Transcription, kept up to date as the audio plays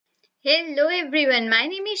Hello everyone, my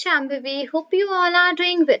name is Shambhavi. Hope you all are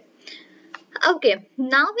doing well. Okay,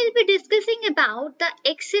 now we'll be discussing about the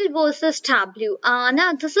Excel versus Tableau.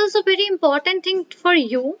 Now this is a very important thing for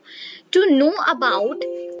you to know about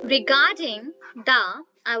regarding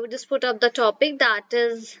I would just put up the topic that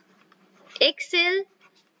is Excel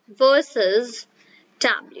versus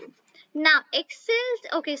Tableau. Now, Excel,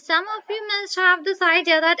 okay, some of you must have this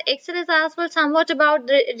idea that Excel is as well somewhat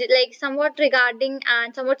about, somewhat regarding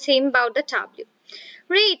and somewhat same about the Tableau.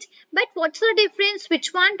 Right, but what's the difference,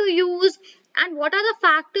 which one to use, and what are the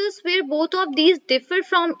factors where both of these differ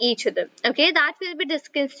from each other? Okay, that we'll be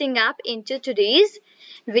discussing up into today's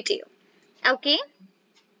video. Okay,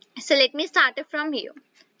 so let me start it from here.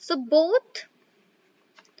 So both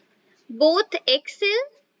Excel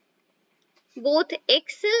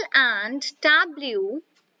and Tableau,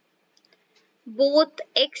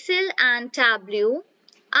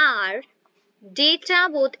 are data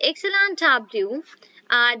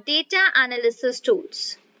analysis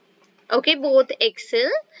tools. Okay, both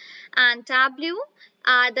Excel and Tableau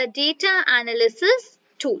are the data analysis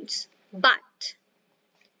tools. But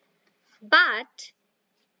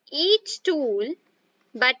each tool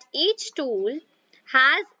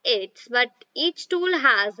has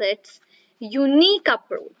its unique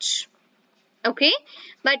approach. Okay,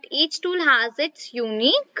 but each tool has its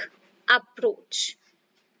unique approach.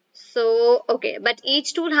 So, okay, but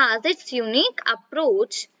each tool has its unique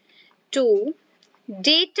approach to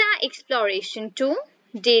data exploration.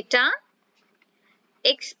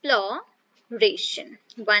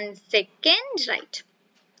 One second, right.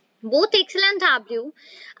 Both Excel and Tableau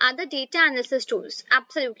are the data analysis tools.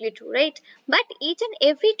 Absolutely true, right? But each and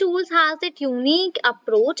every tool has its unique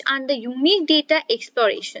approach and the unique data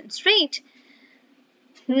explorations, right?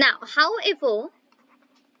 Now, however,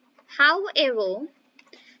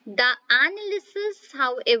 the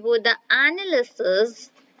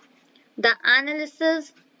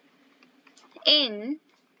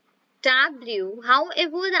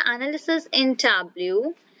analysis in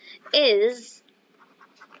Tableau is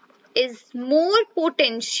more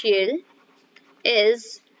potential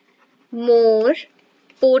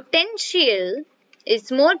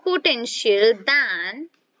than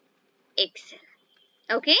Excel.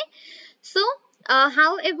 Okay, so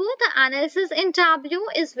however, the analysis in Tableau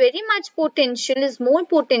is more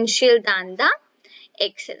potential than the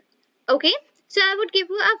Excel. Okay, so I would give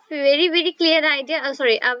you a very clear idea, a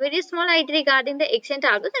very small idea regarding the Excel and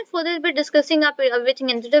Tableau, and further we'll be discussing up everything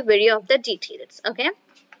into the video of the details. Okay,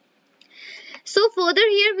 so further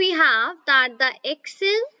here we have that the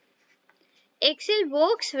Excel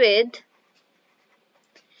works with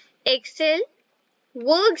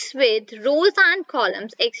rows and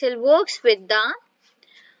columns. Excel works with the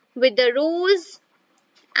rows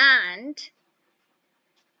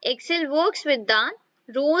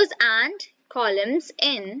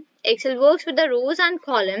and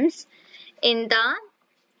columns in the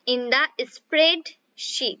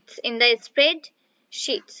spreadsheets.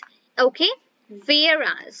 Okay,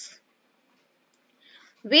 whereas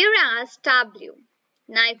Tableau.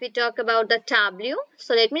 Now, if we talk about the Tableau,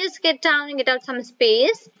 so let me just get out some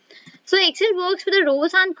space. So Excel works with the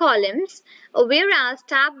rows and columns, whereas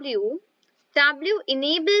Tableau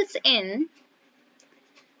enables in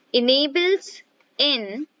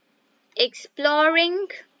exploring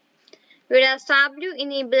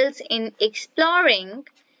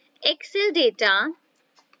Excel data,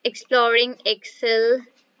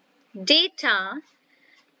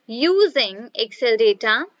 using its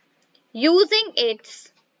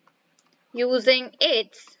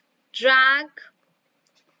drag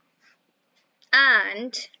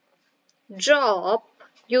and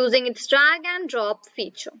drop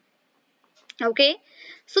feature. Okay,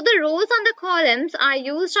 so the rows and the columns are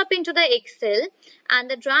used up into the Excel, and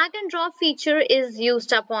the drag and drop feature is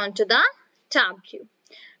used up onto the Tableau,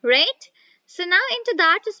 right? So now into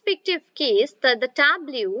that respective case, the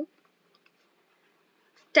Tableau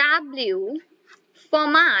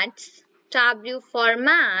formats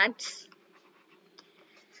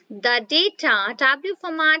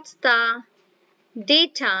the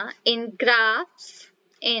data in graphs,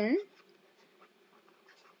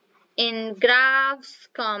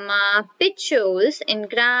 pictures.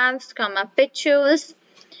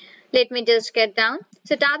 Let me just get down.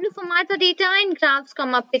 So Tableau formats the data in graphs,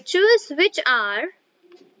 pictures, which are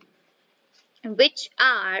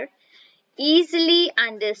easily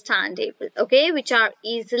understandable. Okay, which are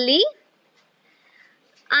easily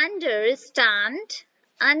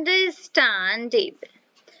understandable.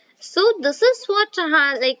 So this is what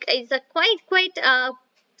is a quite a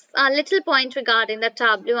little point regarding the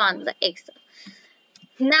Tableau and the Excel.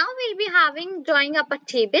 Now we'll be drawing up a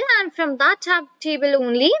table, and from that table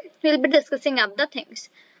only we'll be discussing up the things.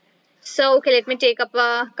 So okay, let me take up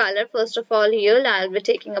a color first of all. Here I'll be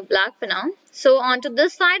taking a black for now. So onto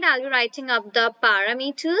this side I'll be writing up the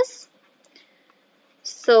parameters.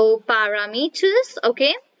 So parameters,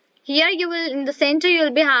 okay. Here you will, in the center you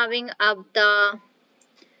will be having up the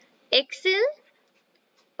Excel,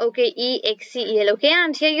 okay, EXCEL, okay,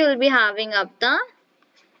 and here you will be having up the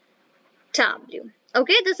Tableau.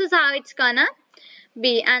 Okay, this is how it's gonna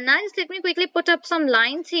be. And now just let me quickly put up some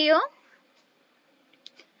lines here.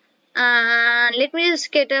 And let me just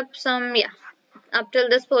get up some, yeah, up till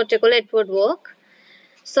this particular it would work.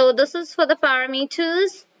 So this is for the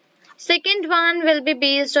parameters. Second one will be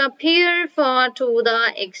based up here for to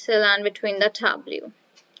the Excel and between the Tableau.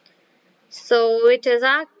 So it is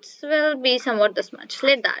will be somewhat this much.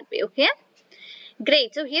 Let that be, okay.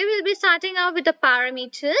 Great. So here we'll be starting out with the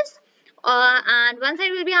parameters. And one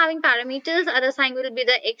side will be having parameters, other side will be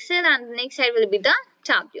the Excel, and the next side will be the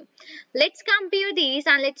Tableau. Let's compare these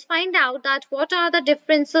and let's find out that what are the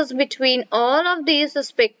differences between all of these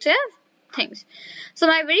respective things. So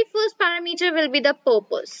my very first parameter will be the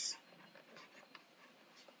purpose.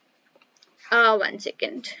 One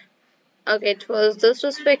second. Okay, it was this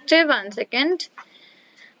respective. One second.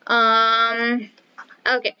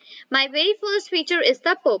 Okay, my very first feature is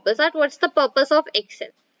the purpose. That what's the purpose of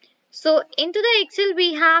Excel? So into the Excel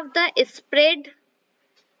we have the spreadsheet,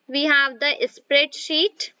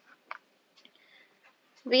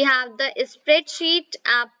 we have the spreadsheet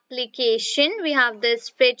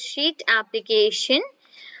application,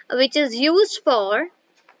 which is used for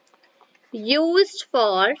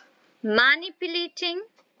manipulating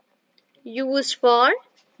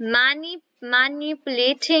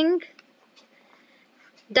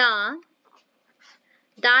the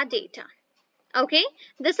data. Okay,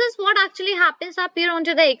 this is what actually happens up here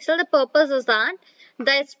onto the Excel. The purpose is that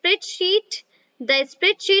the spreadsheet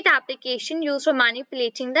application used for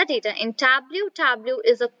manipulating the data. In Tableau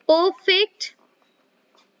is a perfect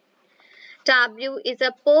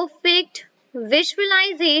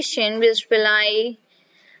visualization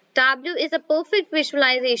Tableau is a perfect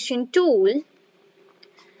visualization tool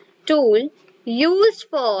used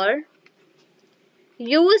for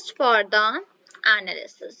the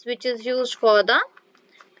analysis, which is used for the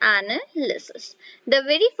analysis. The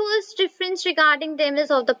very first difference regarding them is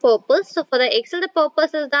of the purpose. So for the Excel, the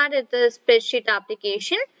purpose is that it is a spreadsheet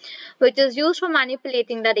application which is used for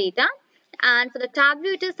manipulating the data, and for the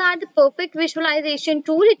Tableau it is that the perfect visualization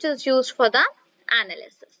tool which is used for the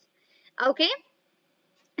analysis. Okay,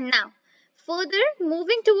 now further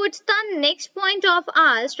moving towards the next point of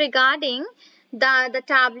ours regarding the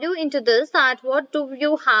Tableau into this, that what do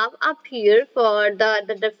you have up here for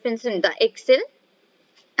the difference in the Excel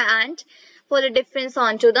and for the difference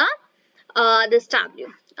onto the this Tableau.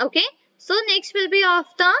 Okay, so next will be of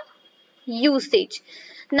the usage.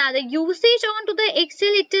 Now the usage onto the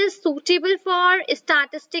Excel, it is suitable for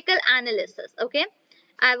statistical analysis. Okay,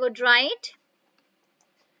 I would write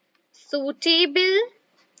suitable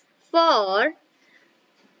for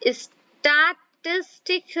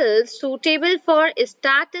statistical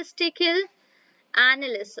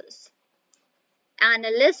analysis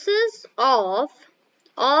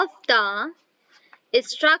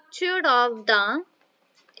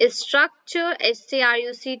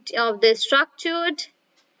of the structured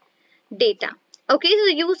data. Okay, so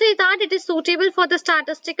the use is that it is suitable for the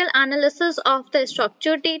statistical analysis of the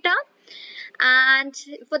structured data, and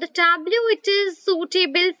for the Tableau it is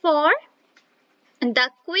suitable for the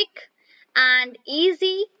quick and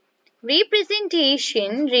easy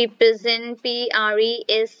representation,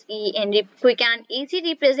 quick and easy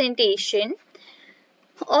representation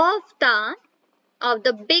of the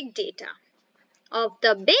big data,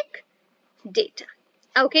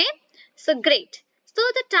 Okay, so great. So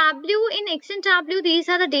the Tableau, in Excel Tableau, these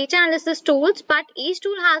are the data analysis tools, but each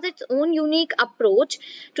tool has its own unique approach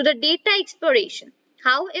to the data exploration.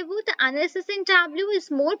 However, the analysis in Tableau is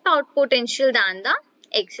more potential than the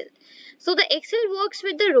Excel. So the Excel works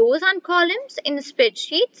with the rows and columns in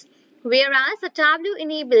spreadsheets, whereas the Tableau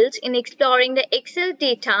enables in exploring the Excel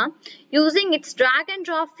data using its drag and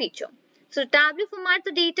drop feature. So Tableau formats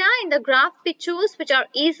the data in the graph pictures which are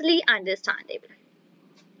easily understandable.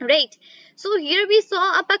 Right. So here we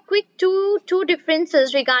saw up a quick two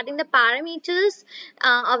differences regarding the parameters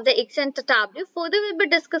of the Excel and Tableau. Further we'll be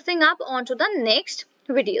discussing up onto the next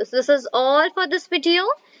videos. This is all for this video.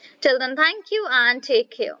 Till then, thank you and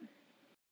take care.